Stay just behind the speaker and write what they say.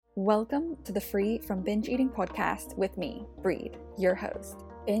Welcome to the Free from Binge Eating podcast with me, Breed, your host.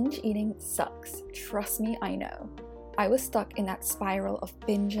 Binge eating sucks. Trust me, I know. I was stuck in that spiral of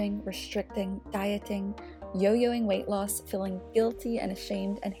binging, restricting, dieting, yo-yoing weight loss, feeling guilty and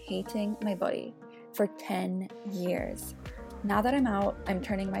ashamed and hating my body for 10 years. Now that I'm out, I'm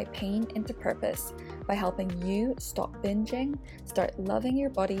turning my pain into purpose by helping you stop binging, start loving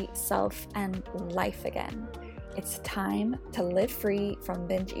your body, self, and life again. It's time to live free from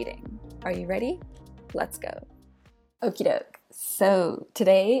binge eating. Are you ready? Let's go. Okie doke. So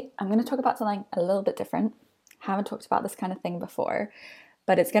today I'm going to talk about something a little bit different. Haven't talked about this kind of thing before,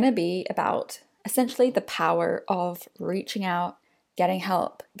 but it's going to be about essentially the power of reaching out, getting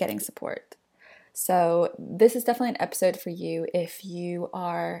help, getting support. So this is definitely an episode for you if you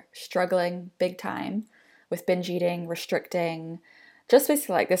are struggling big time with binge eating, restricting, just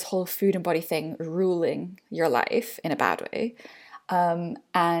basically like this whole food and body thing ruling your life in a bad way.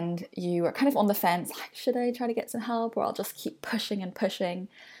 And you are kind of on the fence, like, should I try to get some help, or I'll just keep pushing and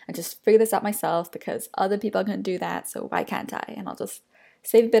just figure this out myself because other people are going to do that, so why can't I? And I'll just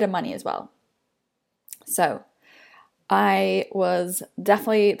save a bit of money as well. So I was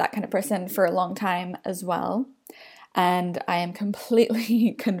definitely that kind of person for a long time as well. And I am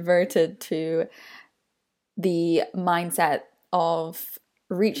completely converted to the mindset of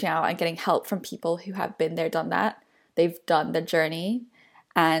reaching out and getting help from people who have been there, done that. They've done the journey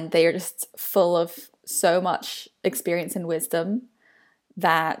and they are just full of so much experience and wisdom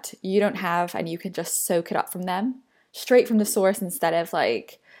that you don't have, and you can just soak it up from them straight from the source instead of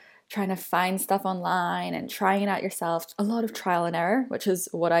like trying to find stuff online and trying it out yourself. A lot of trial and error, which is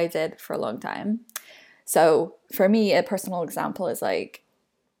what I did for a long time. So for me, a personal example is like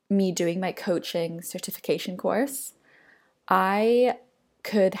me doing my coaching certification course. I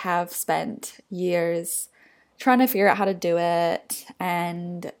could have spent years trying to figure out how to do it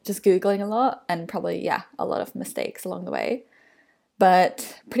and just Googling a lot and probably, a lot of mistakes along the way.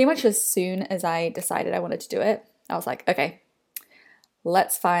 But pretty much as soon as I decided I wanted to do it, I was like, okay,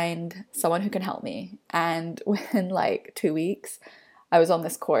 let's find someone who can help me. And within like 2 weeks, I was on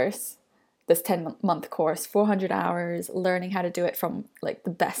this course, this 10-month course, 400 hours, learning how to do it from like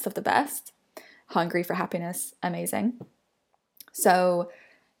the best of the best. Hungry for happiness, amazing. So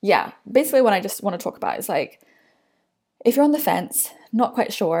yeah, basically what I just want to talk about is like, if you're on the fence, not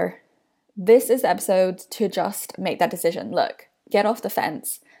quite sure, this is the episode to just make that decision. Look, get off the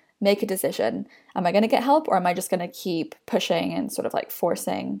fence. Make a decision. Am I going to get help, or am I just going to keep pushing and sort of like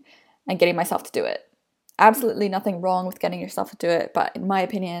forcing and getting myself to do it? Absolutely nothing wrong with getting yourself to do it, but in my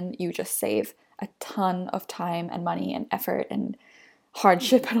opinion, you just save a ton of time and money and effort and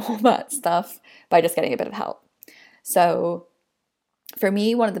hardship and all that stuff by just getting a bit of help. So for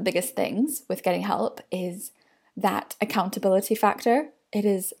me, one of the biggest things with getting help is that accountability factor. It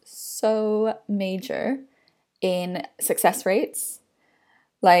is so major in success rates.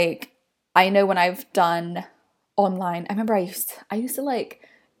 I know when I've done online, I remember I used to like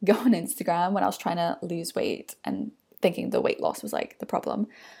go on Instagram when I was trying to lose weight and thinking the weight loss was like the problem.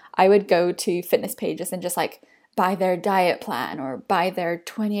 I would go to fitness pages and just like buy their diet plan or buy their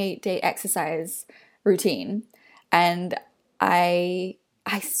 28-day exercise routine. And I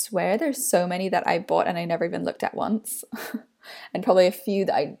swear there's so many that I bought and I never even looked at once. And probably a few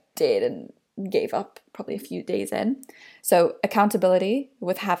that I did and gave up probably a few days in. So accountability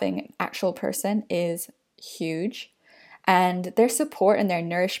with having an actual person is huge, and their support and their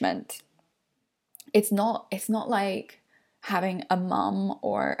nourishment. It's not like having a mom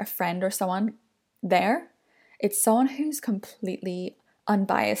or a friend or someone there. It's someone who's completely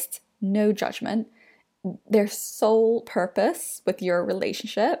unbiased, no judgment. Their sole purpose with your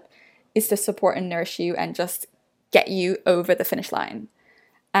relationship is to support and nourish you and just get you over the finish line.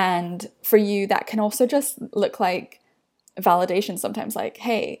 And for you, that can also just look like validation sometimes, like,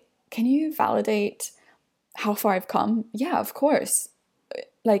 hey, can you validate how far I've come? Yeah, of course.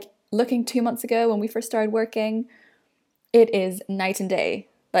 Like looking 2 months ago when we first started working, it is night and day.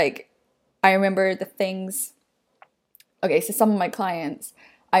 Like I remember the things, okay, so some of my clients,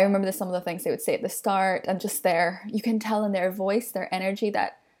 I remember some of the things they would say at the start, and just you can tell in their voice, their energy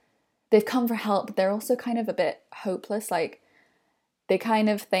that they've come for help, but they're also kind of a bit hopeless. Like they kind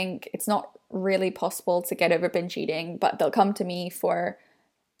of think it's not really possible to get over binge eating, but they'll come to me for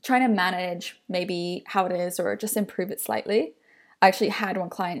trying to manage maybe how it is or just improve it slightly. I actually had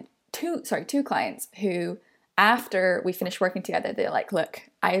two clients who, after we finished working together, they're like, look,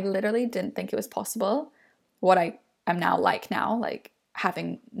 I literally didn't think it was possible what I am now, like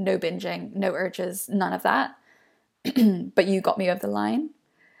having no binging, no urges, none of that. But you got me over the line.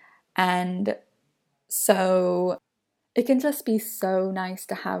 And so it can just be so nice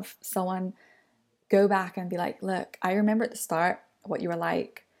to have someone go back and be like, look, I remember at the start what you were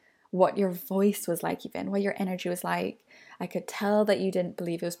like, what your voice was like, even what your energy was like. I could tell that you didn't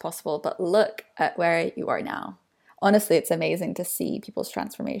believe it was possible, but look at where you are now. Honestly, it's amazing to see people's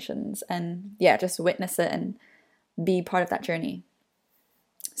transformations and yeah, just witness it and be part of that journey.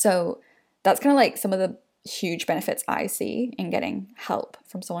 So that's kind of like some of the huge benefits I see in getting help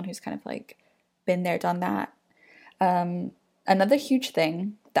from someone who's kind of like been there, done that. Another huge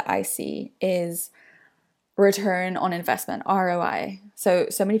thing that I see is return on investment, ROI. So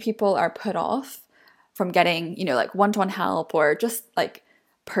many people are put off from getting, like one-to-one help or just like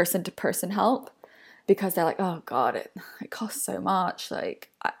person-to-person help because they're like, oh God, it costs so much.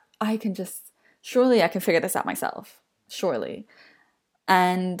 Like surely I can figure this out myself, surely.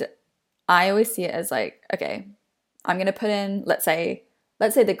 And I always see it as like, okay, I'm going to put in, let's say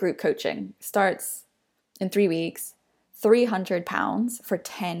the group coaching starts in 3 weeks, £300 for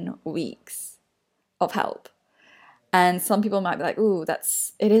 10 weeks of help. And some people might be like, ooh,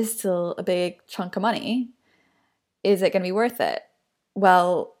 it is still a big chunk of money. Is it going to be worth it?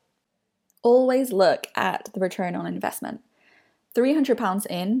 Well, always look at the return on investment. £300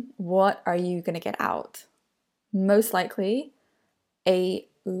 in, what are you going to get out? Most likely a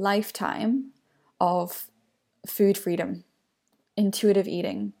lifetime of food freedom, intuitive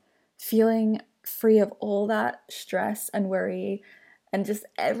eating, feeling free of all that stress and worry and just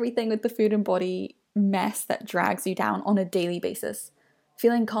everything with the food and body mess that drags you down on a daily basis.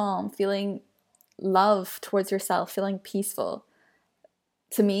 Feeling calm, feeling love towards yourself, feeling peaceful.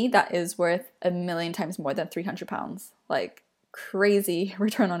 To me, that is worth a million times more than £300. Like crazy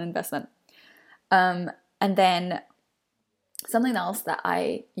return on investment. And then something else that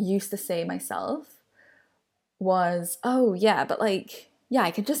I used to say myself was, oh yeah, but like, yeah,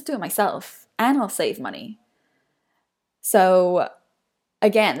 I can just do it myself and I'll save money. So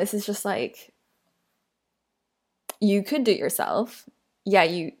again, this is just like, you could do it yourself. Yeah,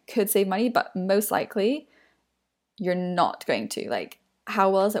 you could save money, but most likely you're not going to. Like, how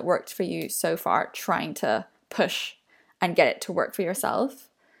well has it worked for you so far trying to push and get it to work for yourself?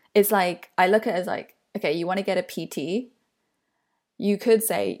 It's like, I look at it as like, okay, you want to get a PT. You could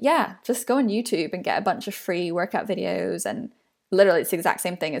say, yeah, just go on YouTube and get a bunch of free workout videos. And literally it's the exact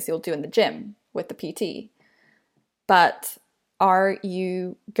same thing as you'll do in the gym with the PT. But are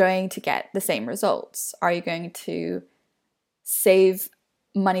you going to get the same results? Are you going to save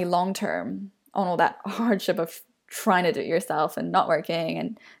money long term on all that hardship of trying to do it yourself and not working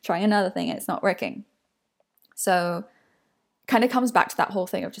and trying another thing and it's not working? So kind of comes back to that whole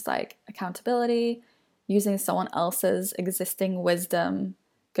thing of just like accountability, using someone else's existing wisdom,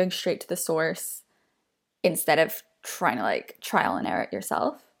 going straight to the source instead of trying to like trial and error it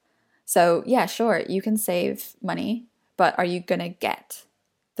yourself. So yeah, sure, you can save money, but are you going to get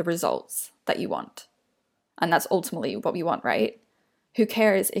the results that you want? And that's ultimately what we want, right? Who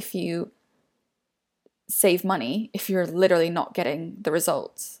cares if you save money if you're literally not getting the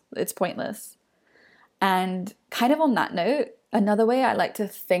results? It's pointless. And kind of on that note, another way I like to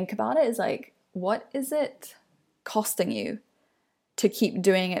think about it is like, what is it costing you to keep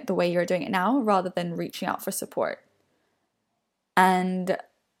doing it the way you're doing it now rather than reaching out for support? And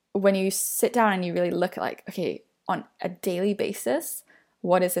when you sit down and you really look at like, okay, on a daily basis,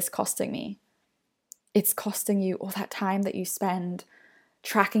 what is this costing me? It's costing you all that time that you spend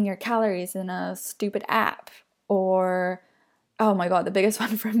tracking your calories in a stupid app. Or, oh my God, the biggest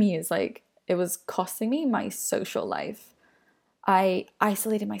one for me is like, it was costing me my social life. I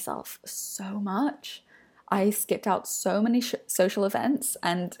isolated myself so much. I skipped out so many social events.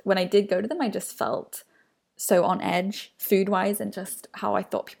 And when I did go to them, I just felt so on edge food-wise and just how I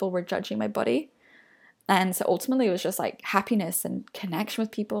thought people were judging my body. And so ultimately it was just like happiness and connection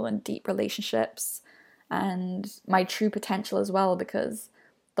with people and deep relationships and my true potential as well, because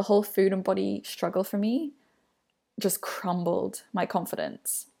the whole food and body struggle for me just crumbled my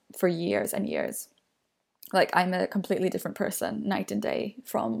confidence for years and years. Like, I'm a completely different person night and day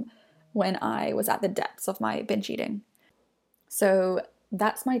from when I was at the depths of my binge eating. So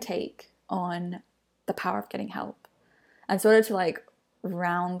that's my take on the power of getting help. And sort of to like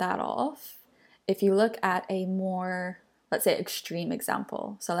round that off, if you look at a more, let's say, extreme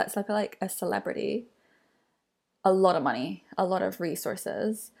example. So let's look at like a celebrity, a lot of money, a lot of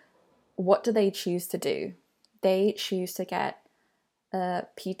resources. What do they choose to do? They choose to get a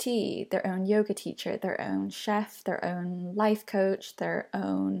PT, their own yoga teacher, their own chef, their own life coach, their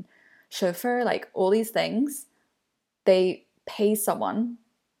own chauffeur, like all these things. They pay someone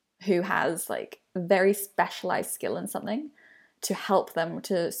who has like very specialized skill in something to help them,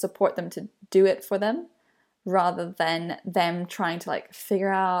 to support them, to do it for them. rather than them trying to like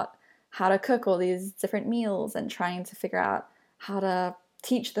figure out how to cook all these different meals and trying to figure out how to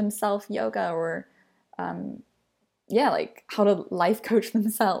teach themselves yoga or like how to life coach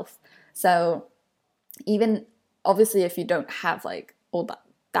themselves. So even obviously if you don't have like all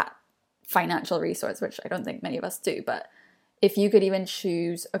that financial resource, which I don't think many of us do, but if you could even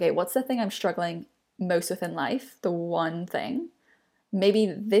choose, okay, what's the thing I'm struggling most with in life? The one thing, maybe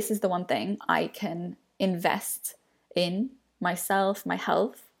this is the one thing I can invest in myself, my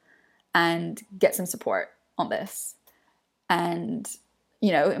health, and get some support on this. And,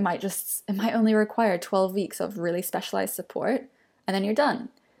 you know, it might only require 12 weeks of really specialized support, and then you're done.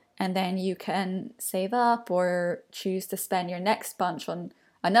 And then you can save up or choose to spend your next bunch on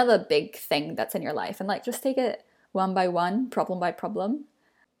another big thing that's in your life and like just take it one by one, problem by problem.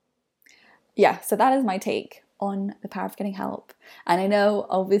 Yeah, so that is my take on the power of getting help. And I know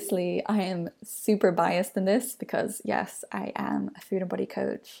obviously I am super biased in this because yes, I am a food and body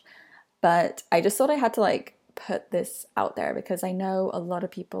coach, but I just thought I had to like put this out there because I know a lot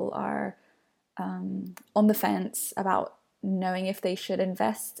of people are on the fence about knowing if they should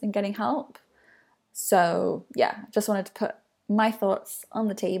invest in getting help. So yeah, just wanted to put my thoughts on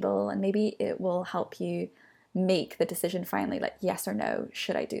the table and maybe it will help you make the decision finally, like yes or no,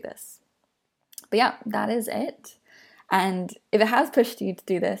 should I do this? But yeah, that is it. And if it has pushed you to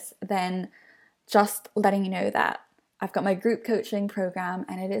do this, then just letting you know that I've got my group coaching program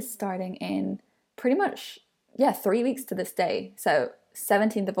and it is starting in pretty much, 3 weeks to this day. So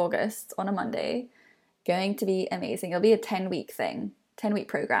 17th of August on a Monday, going to be amazing. It'll be a 10-week thing, 10-week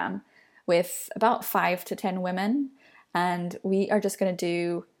program with about 5 to 10 women. And we are just going to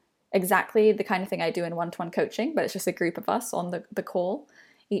do exactly the kind of thing I do in one-to-one coaching, but it's just a group of us on the call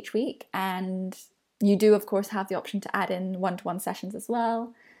each week. And you do, of course, have the option to add in one-to-one sessions as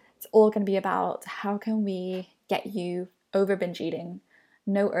well. It's all going to be about how can we get you over binge eating,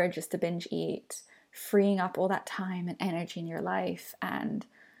 no urges to binge eat, freeing up all that time and energy in your life, and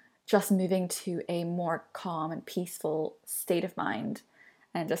just moving to a more calm and peaceful state of mind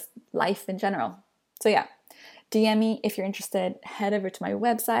and just life in general. So yeah, DM me if you're interested, head over to my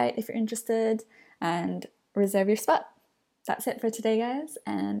website if you're interested, and reserve your spot. That's it for today, guys,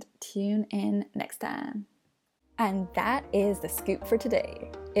 and tune in next time. And that is the scoop for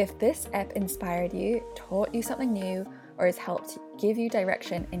today. If this ep inspired you, taught you something new, or has helped give you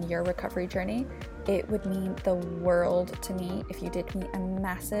direction in your recovery journey, it would mean the world to me if you did me a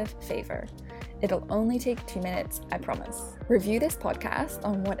massive favor. It'll only take 2 minutes, I promise. Review this podcast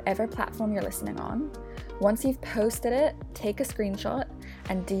on whatever platform you're listening on. Once you've posted it, take a screenshot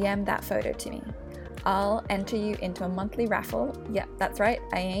and DM that photo to me. I'll enter you into a monthly raffle. Yep, that's right,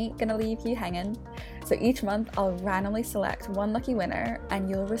 I ain't gonna leave you hanging. So each month I'll randomly select one lucky winner and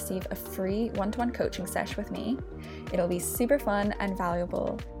you'll receive a free one-to-one coaching sesh with me. It'll be super fun and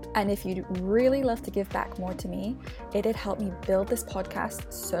valuable. And if you'd really love to give back more to me, it'd help me build this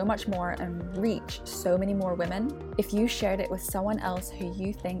podcast so much more and reach so many more women if you shared it with someone else who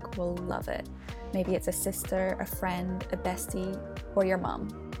you think will love it. Maybe it's a sister, a friend, a bestie, or your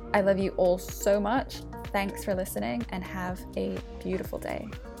mom. I love you all so much. Thanks for listening and have a beautiful day.